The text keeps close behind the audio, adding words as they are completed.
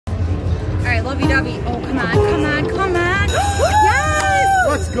right, lovey-dovey. Oh, come on, come on, come on. Yes!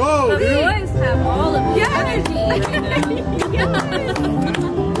 Let's go, The boys have all of the energy right now. Yes!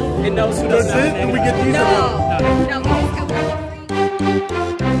 It knows who does That's it? And we get these? No, no, we just got one.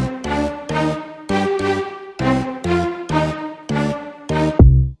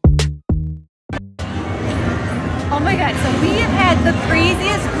 Oh my god, so we have had the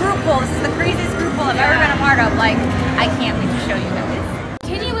craziest group pull. This is the craziest group pull I've ever been a part of. Like, I can't wait to show you guys.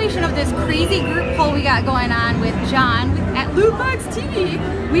 Continuation of this crazy group pull we got going on with Jon at Lootbox TV.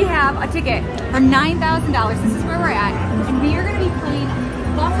 We have a ticket for $9,000. This is where we're at. And we are going to be playing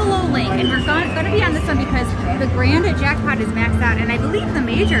Buffalo Link. And we're going to be on this one because the grand jackpot is maxed out. And I believe the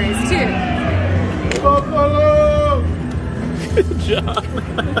major is too. Buffalo! Good job.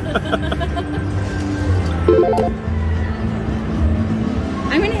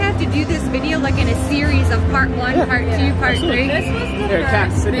 I'm gonna have to do this video like in a series of part 1, part 2, part 3. This was the Here, Kat,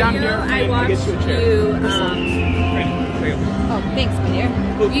 first sit down video here. I watched Get you a chair. you. There you go. Oh, thanks, my dear.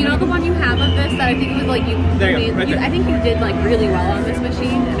 You know the one you have of this that I think was like you. There you go, right there. I think you did like really well on this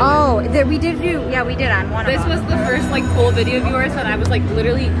machine. Oh, we did do, yeah, we did on one This of them. was the first like full video of yours that I was like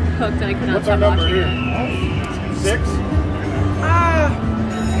literally hooked and I could not What's our stop number watching here? it. 6?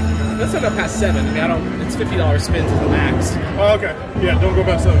 Let's not go past 7. I mean, I don't. It's $50 spins is the max. Oh, okay. Yeah, don't go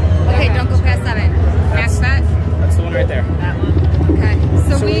past 7. Okay, don't go past 7. Max bet? That's the one right there. That one. Okay,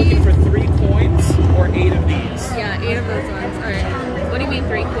 so So we... we're looking for 3 coins or 8 of these. Yeah, 8 of those ones. All right. What do you mean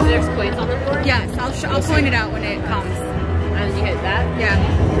 3? There's coins on the board? Yes, I'll point it out when it comes. And you hit that? Yeah.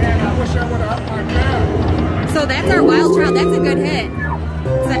 Man, I wish I would have my car. So that's our wild trout. That's a good hit.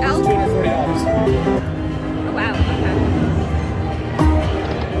 It's the L. $240. Oh wow, okay.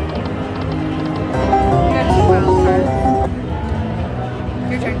 You got 2 wild cards.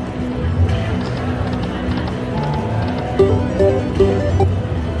 Your turn.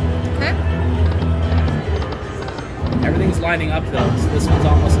 Okay. Everything's lining up though. So this one's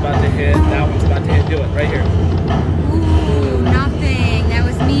almost about to hit. That one's about to hit. Do it right here. Ooh, nothing. That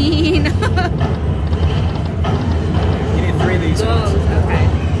was mean. You need 3 of these ones. Okay.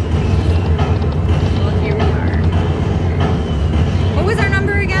 Well, here we are. What was our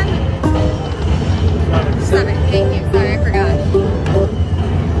number again? 7. Thank you. Sorry, I forgot.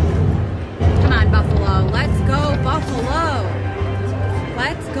 Come on, Buffalo. Let's go, Buffalo.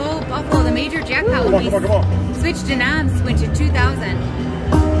 Let's go, Buffalo. The major jackpot Come when on, come on, come on. switched to NOMs went to 2,000.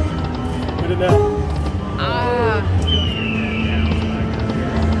 Get it now. Ah.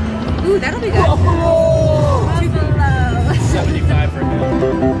 Ooh, that'll be good. Buffalo! 75 for him.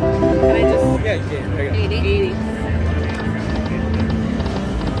 Can I just Yeah, you can. There you go. 80?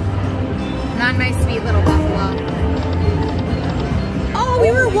 Not my sweet little Buffalo. Oh,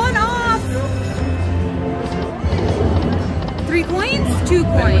 we were 1 off. 3 coins? 2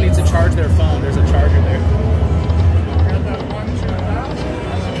 Anyone needs coins. to charge their phone. There's a charger there.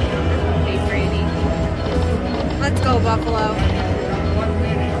 Pay for 80. Let's go, Buffalo.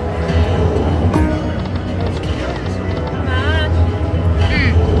 Come on.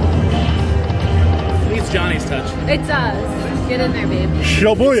 Needs Johnny's touch. It does. Get in there, babe.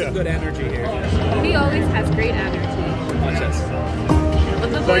 Shabuya. Good energy here. He always has great energy. Watch this.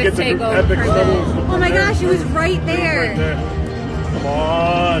 Let the So I boys get the take over epic for levels. this. Oh my gosh, he was right there. Right there. Come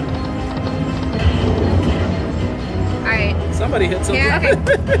on. All right. Somebody hit something. Yeah, okay.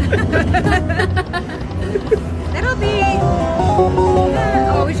 That'll be...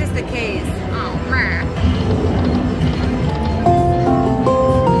 Oh, it's just the case. Oh, meh.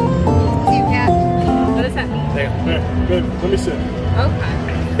 See you, Kat? What does that mean? There. There, good. Let me sit. Okay.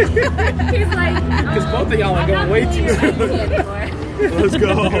 He's like, Because both of y'all are going way too slow. Let's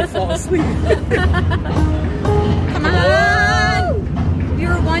go. Fall asleep. Come on! We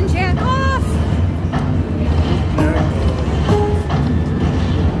were 1 jack off.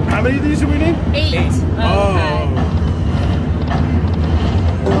 How many of these do we need? 8. 8. Oh.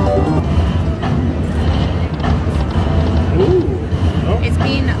 Ooh. Oh. It's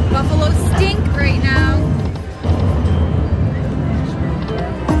being Buffalo stink right now.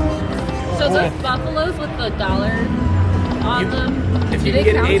 so those buffaloes with the dollar on them, If do you they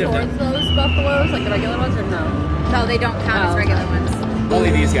can get count 8 of towards them. those buffaloes, like the regular ones, or no? No, they don't count as Oh. regular ones.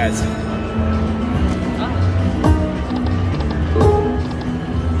 Only these guys. Oh.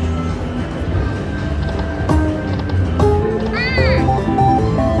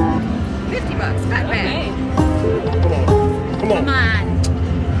 50 bucks, not bad. Okay. Come on. Come on.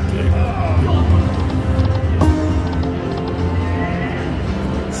 Come on.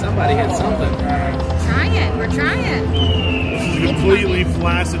 Somebody hit something. Trying, we're trying. This is a completely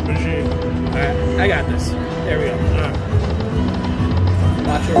flaccid machine. Alright, I got this. There we go. Alright.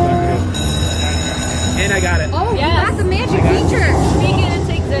 Watch her back. And I got it. Oh, Yes. you got the magic feature. Speak it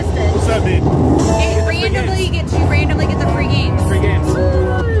into existence. What's that mean? It randomly get the free games. Free games. Oh,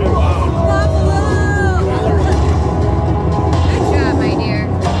 wow. Buffalo. Good job, my dear.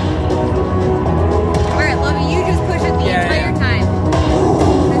 All right, Lovey, you just push it the entire time.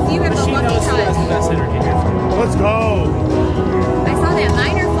 Because you have the She lucky knows who has the touch. best energy here. Let's go. I saw that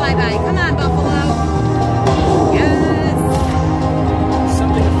minor flyby. Come on, Buffalo. Yes.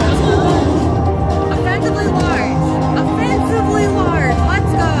 Something offensive. Offensively large. Offensively large.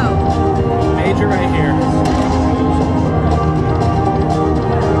 Let's go. Major right here.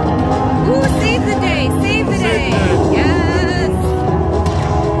 Ooh, save the day. Save the day. Yes.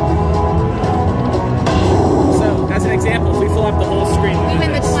 So, as an example, if we fill up the whole screen, We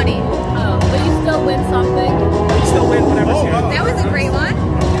win the 20. Oh, but you still win something. we still win whatever's Oh, here. wow. That was a great one.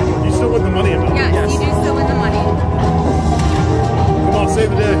 You still win the money amount. Yes, Yes. you do still win the money. Come on, save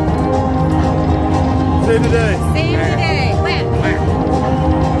the day. Save the day. Save the day. Win.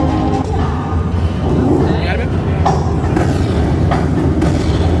 Got him?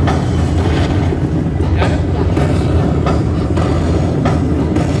 Got him?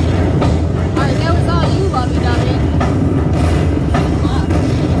 Alright, that was all you, Lovey Dovey.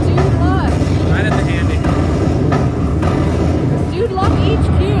 Dude Luck. Right at the handy. Dude Luck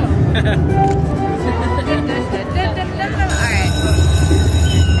HQ. Alright.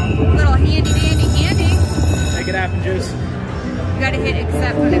 Little handy dandy handy. Make it happen, Juice. You gotta hit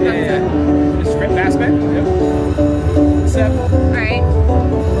accept when it comes Yeah. up. Just straight fast back. Yep. Accept. Alright.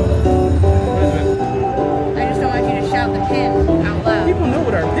 What is it? I just don't want you to shout the pin out loud. People know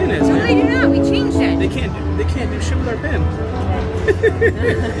what our pin is, No, man. they do not. We changed it. They can't do shit with our pin.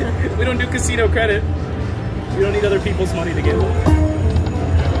 We don't do casino credit. We don't need other people's money to get. All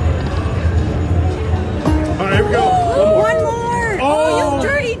right, here we go. One more. Oh, you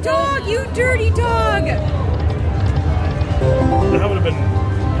dirty dog. You dirty dog. That would have been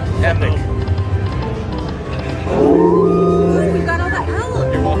Epic. Ooh, we got all the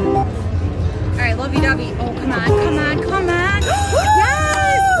elk. You're welcome. Alright, lovey-dovey. Oh, come on, come on, come on.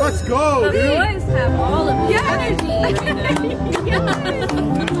 Yes! Let's go, The dude. boys have all of the Yes. energy right now.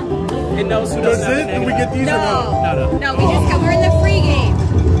 It knows who That's doesn't have it? a And we negative. get these or no? No, we just got, we're in the free game.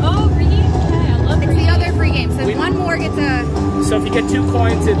 Oh, for you? Okay, I love It's for the you. other free game. So if one more gets a So if you get 2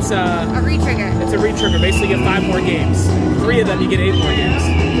 coins, it's a re-trigger. re-trigger. Basically, you get 5 more games. 3 of them, you get 8 more games.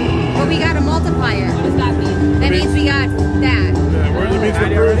 But we got a multiplier. What does that mean? That means we got that. Yeah, where the means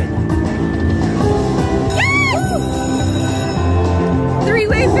Ready we're already? Yes!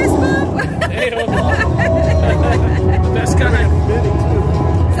 Three-way fist bump. Hey, the best kind.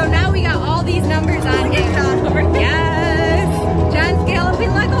 So now we got all these numbers on here. Yes! John's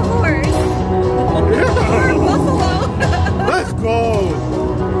galloping like a horse. Or a buffalo. Let's go.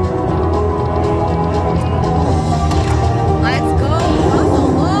 Let's go,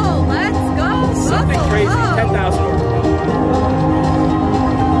 buffalo. Let's go, Something crazy. buffalo. 10,000 more.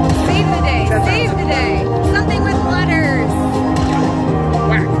 Save the day. Save the day. Something with letters.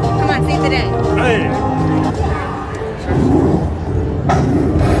 Whack. Come on, save the day. Hey.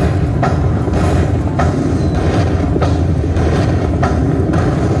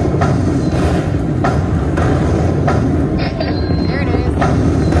 There it is.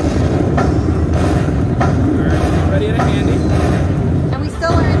 Ready and handy. And we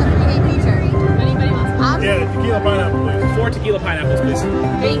still are in the free game feature. Anybody wants to? Yeah, the tequila pineapple, please. 4 tequila pineapples, please.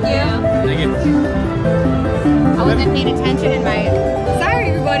 Thank you. Thank you. I wasn't paying attention in my... Sorry,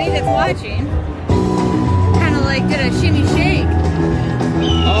 everybody that's watching. Kind of like did a shimmy shake.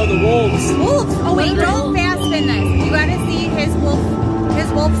 Oh, the wolves. Wolves. Oh, wait, don't fast spin this. You gotta see his wolf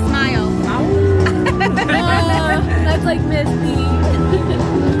smile. That's like Misty.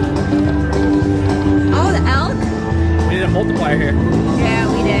 Oh, the elk? We need a multiplier here. Yeah,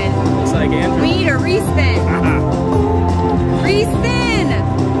 we did. Looks like Andrew. We need a respin. Aha. Respin!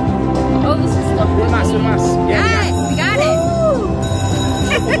 Oh, this is still One más, one más. Yes, we got it.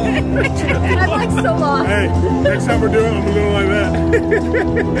 I'm like so lost. Hey, next time we're doing it, I'm doing like that.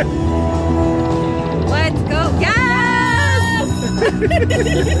 Let's go. Yes!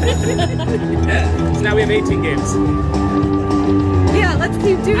 So now we have 18 games. Yeah, let's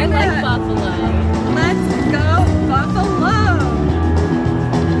keep doing I like that. Buffalo. Let's go, Buffalo.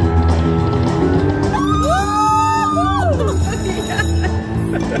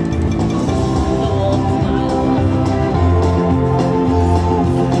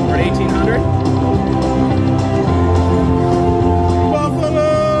 We're at 1800.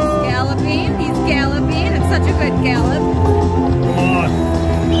 Buffalo. Galloping, he's galloping. It's such a good gallop. Come on.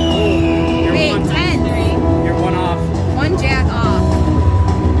 You're Wait, 10. You're 1 off. One jack off.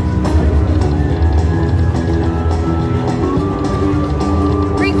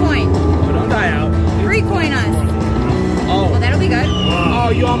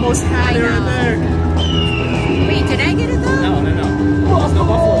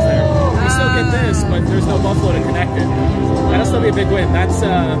 Buffalo to connect it. That'll still be a big win. That's $600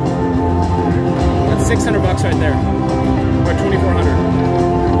 right there, or $2,400.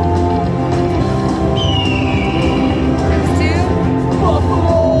 That's two.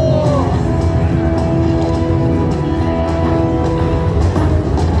 Buffalo.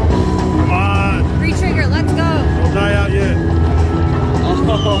 Come on. Re-trigger, let's go. Don't die out yet.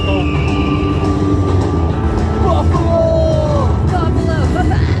 Buffalo.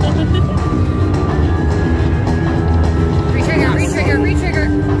 Re-trigger, re-trigger.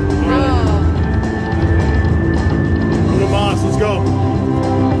 Oh. Moss, let's go.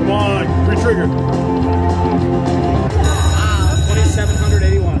 Come on, re-trigger. Wow.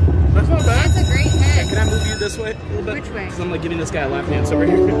 2,781. That's not bad. That's a great hit. Can I move you this way a little bit? Which way? Because I'm like giving this guy a lap dance over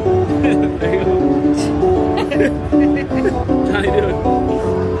here. There you go. How you doing?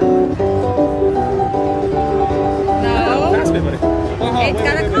 No. Fast pay, buddy. It's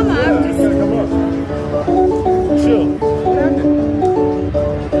gotta come up. It's gotta come up. Chill. What happened?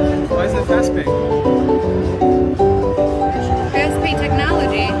 Why is it fast pay? Fast pay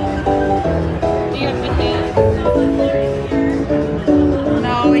technology. Do you have to hit?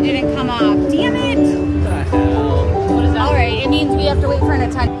 No, it didn't come up. Damn it. What the hell? What is that? All right, it means we have to wait for an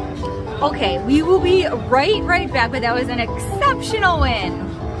attendant. Okay, we will be right back, but that was an exceptional win.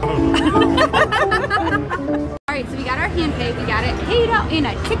 All right, so we got our hand pay. We got it paid out in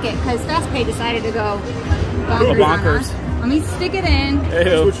a ticket because Fast Pay decided to go bonkers. On us. Let me stick it in.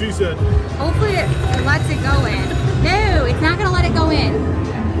 That's what she said. Hopefully it lets it go in. No, it's not gonna let it go in.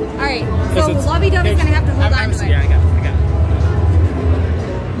 All right, so Lovey Dovey's gonna have to hold on to it. Yeah, I got it.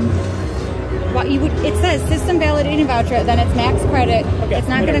 Well, it says system validating voucher, then it's max credit. Okay, it's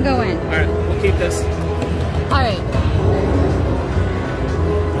not whatever. gonna go in. All right, we'll keep this. All right.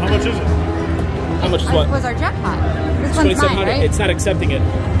 How much is it? How much is what? Was our jackpot? This one's mine, right? It's not accepting it.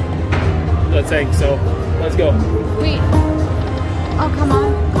 Let's say so. Let's go. Wait. Oh, come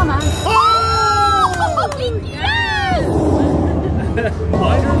on. Come on. Oh! Yes!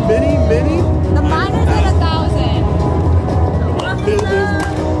 Minor, mini? The minor's at 1,000.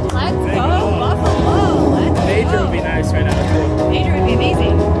 Let's go, Buffalo. Let's Major go. would be nice right now. Major would be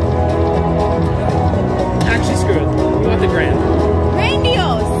amazing. Actually, screw it. We want the grand.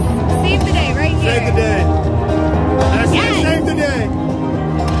 Grandiose. Save the day right here. Save the day. That's Yes. it, save the day.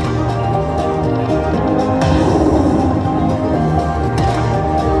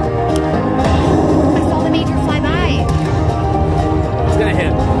 I saw the major fly by. It's gonna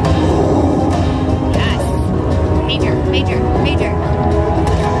hit. Yes. Major.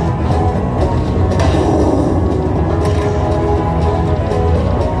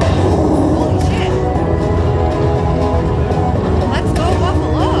 Holy shit. Let's go,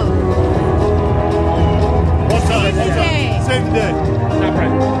 Buffalo. One time. Save the day. Save the day. Not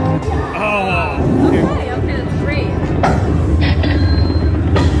right. Oh. Okay, that's great.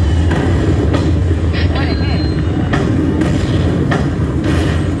 What a hit.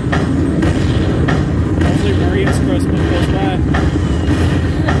 Hopefully Maria's Christmas goes by.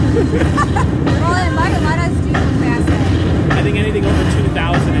 Well, it might let us do fast. I think anything over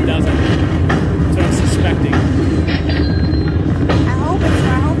 2,000 it doesn't. That's what I'm suspecting. I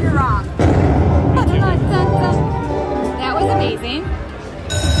hope you're wrong. That was amazing.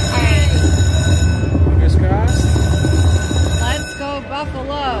 Alright, Fingers crossed. let's go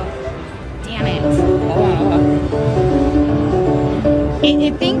Buffalo. Damn it. Hold on.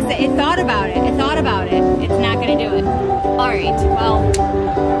 It thinks that it thought about it. It thought about it. It's not gonna do it. Alright, well.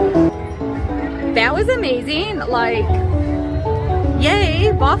 That was amazing. Like,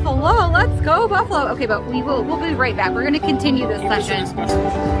 yay, Buffalo. Let's go, Buffalo. Okay, but we'll be right back. We're gonna continue this session.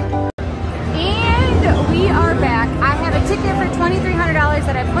 And we are back. I have a ticket for $2,300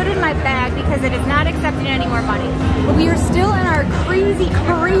 that I put in my bag because it is not accepting any more money. But we are still in our crazy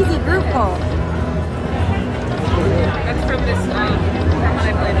group poll. That's from this, from when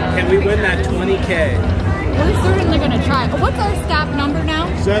I played Can we win that 20K? We're certainly gonna try. What's our stop number now?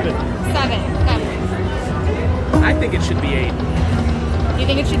 7. 7. Okay. I think it should be 8. You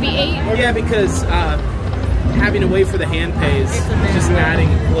think it should be 8? Yeah, because having to wait for the hand pays is just adding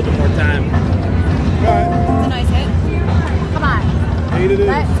a little bit more time. Alright. That's a nice hit. Come on. 8 it is.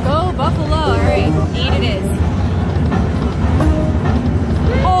 Let's go, Buffalo. Alright, 8 it is.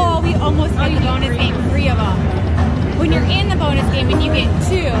 Oh, we almost got the bonus game, 3 of them. When you're in the bonus game and you get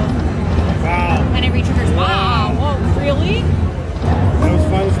 2, Wow. and it re-triggers. Wow. Whoa, really? That was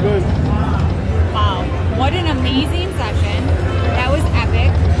final spin. Wow. What an amazing session. That was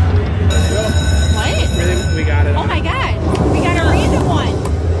epic. What? We got it. Oh my god. We got a random one.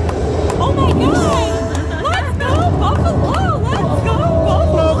 Oh my god. Let's go, Buffalo. Let's go,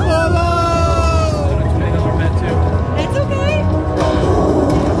 Buffalo. Buffalo!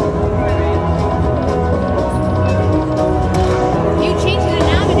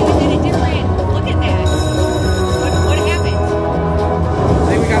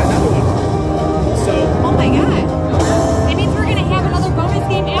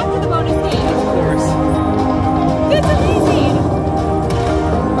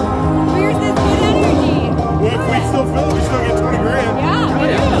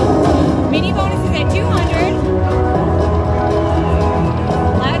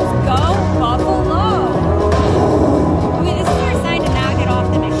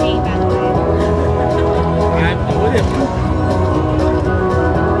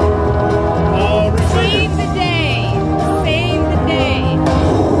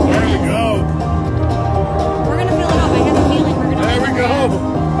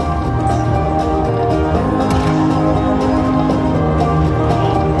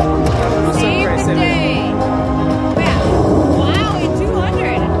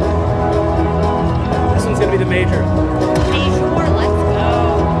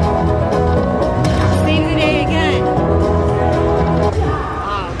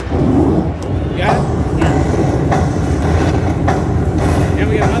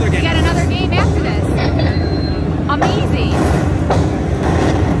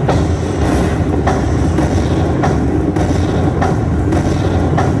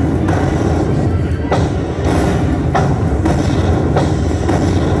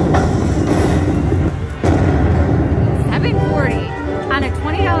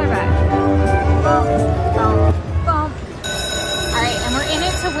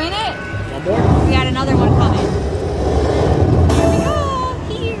 One more? We got another one coming. Here we go.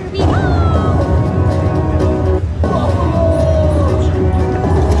 Here we go.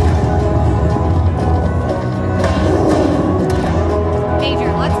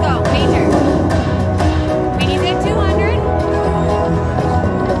 Major, let's go. Major. Minnie's at 200.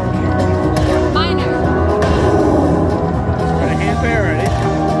 Minor. Got a hand pay already.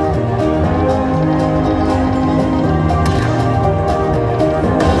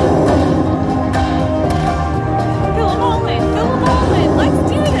 Fill them all in. Fill them all in. Let's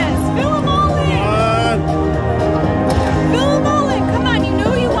do this. Fill them all in. Fill them all in. Come on, you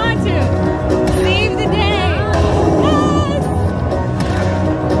know you want to. Save the day. Yes.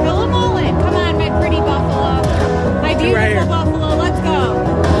 Fill them all in. Come on, my pretty buffalo. My beautiful right here. buffalo. Let's go.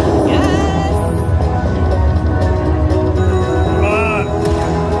 Yes. Come on.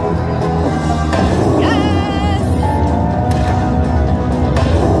 Yes.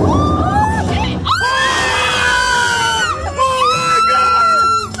 Okay.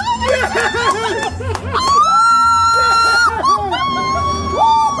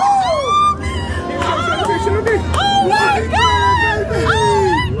 Oh my God! Oh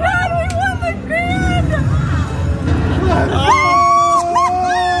my God! We won the grand!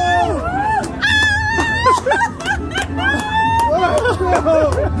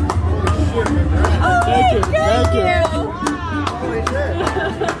 Thank you. Thank you.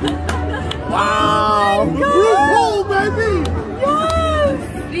 Wow. Group pool, baby. Yes!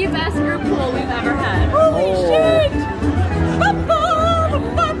 The best group pool we've ever had. Holy shit!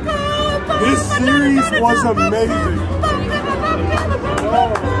 This series was amazing.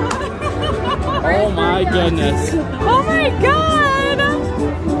 Oh my goodness. Oh my God! Oh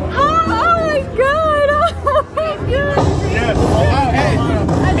my God! Oh my God! Yes. Oh, hey.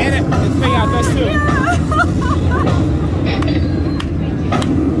 And it's me out this too.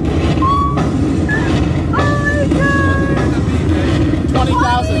 Oh my God!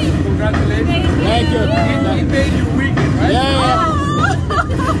 20,000. Congratulations. Thank you. He paid you weekend, right? Yeah.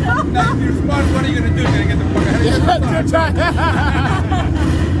 Now, if you're smart, what are you going to do? You're going to get the fuck out of here?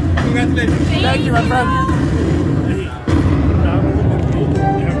 Congratulations. Thank you, my friend.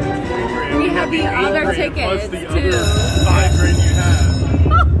 We have the other tickets too. 5 grand you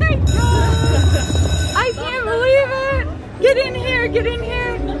have. Oh my God! I can't believe it! Get in here! Get in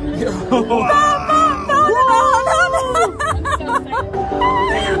here! Oh my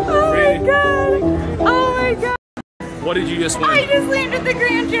God! Oh my God! What did you just win? I just landed the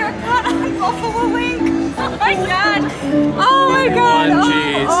grand jackpot on Buffalo Link! Oh my God! Oh my God!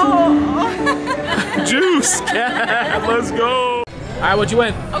 Jeez. Juice! Let's go! Alright, what'd you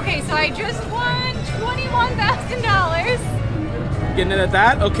win? Okay, so I just won $21,000 Getting it at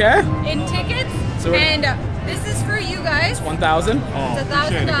that? Okay. in tickets, So and this is for you guys. 1,000. It's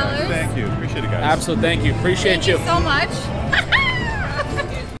 $1,000. Thank you. Appreciate it, guys. Absolutely, thank you. Appreciate Thank you so much.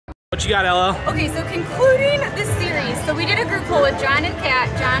 What you got, Ella? Okay, so concluding this series, so we did a group poll with Jon and Kat.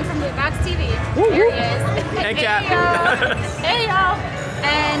 Jon from Lootbox TV. Here he is. Hey, Kat. Hey, y'all.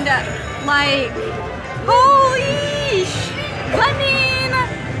 And, like, holy I mean,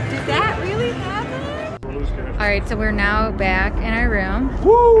 did that really happen? All right, so we're now back in our room.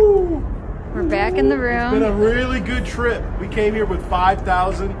 Woo! We're back in the It's been room. a really good trip. We came here with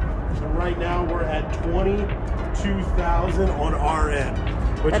 5,000, and right now we're at 22,000 on our end,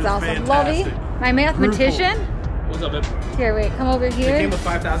 which That's is awesome. fantastic. Lovey, my mathematician. What's up, babe? Here, wait, come over They came here. with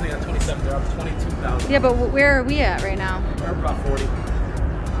 5,000, got 27. They're up 22,000. Yeah, but where are we at right now? We're about 40.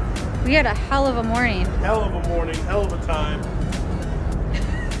 We had a hell of a morning. Hell of a morning, hell of a time.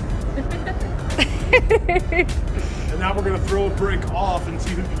 And now we're gonna throw a brick off and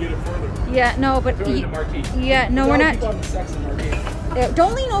see who can get it further. Yeah, no, but Throw it in the marquee. yeah, no, we're not. Keep on the sex in the marquee.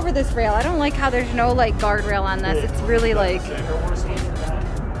 Don't lean over this rail. I don't like how there's no like guardrail on this. It's really like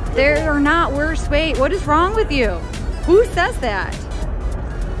there are not worse. Wait, what is wrong with you? Who says that?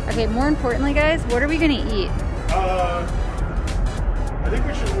 Okay, more importantly, guys, what are we gonna eat? I think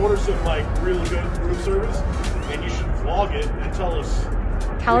we should order some like really good room service, and you should vlog it and tell us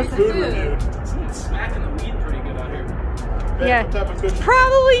Tell us the food food. review. Someone's smacking the weed pretty good out here. Ben, Yeah. what type of cushion?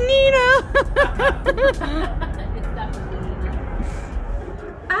 Probably Nina.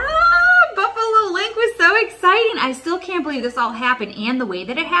 Buffalo Link was so exciting. I still can't believe this all happened and the way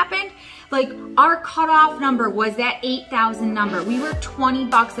that it happened. Like, our cutoff number was that 8,000 number. We were 20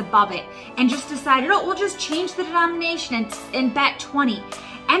 bucks above it and just decided, oh, we'll just change the denomination and bet 20.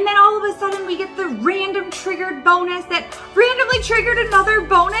 And then all of a sudden we get the random triggered bonus that randomly triggered another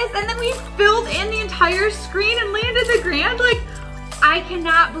bonus, and then we filled in the entire screen and landed the grand. Like, I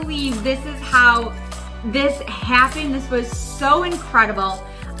cannot believe this is how this happened. This was so incredible.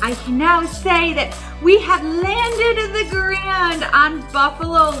 I can now say that we have landed the grand on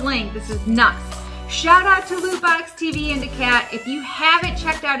Buffalo Link. This is nuts. Shout out to Lootbox TV and to Cat. If you haven't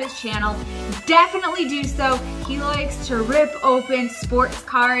checked out his channel, definitely do so. He likes to rip open sports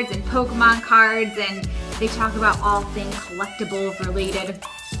cards and Pokemon cards, and they talk about all things collectibles related.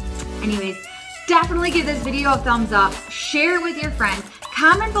 Anyways, definitely give this video a thumbs up, share it with your friends,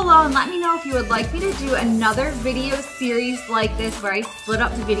 comment below and let me know if you would like me to do another video series like this where I split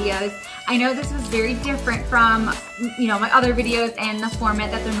up the videos. I know this was very different from, you know, my other videos and the format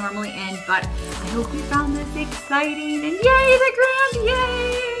that they're normally in, but I hope you found this exciting, and yay, the grand,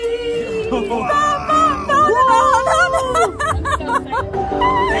 yay! I'm so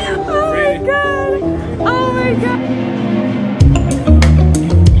excited.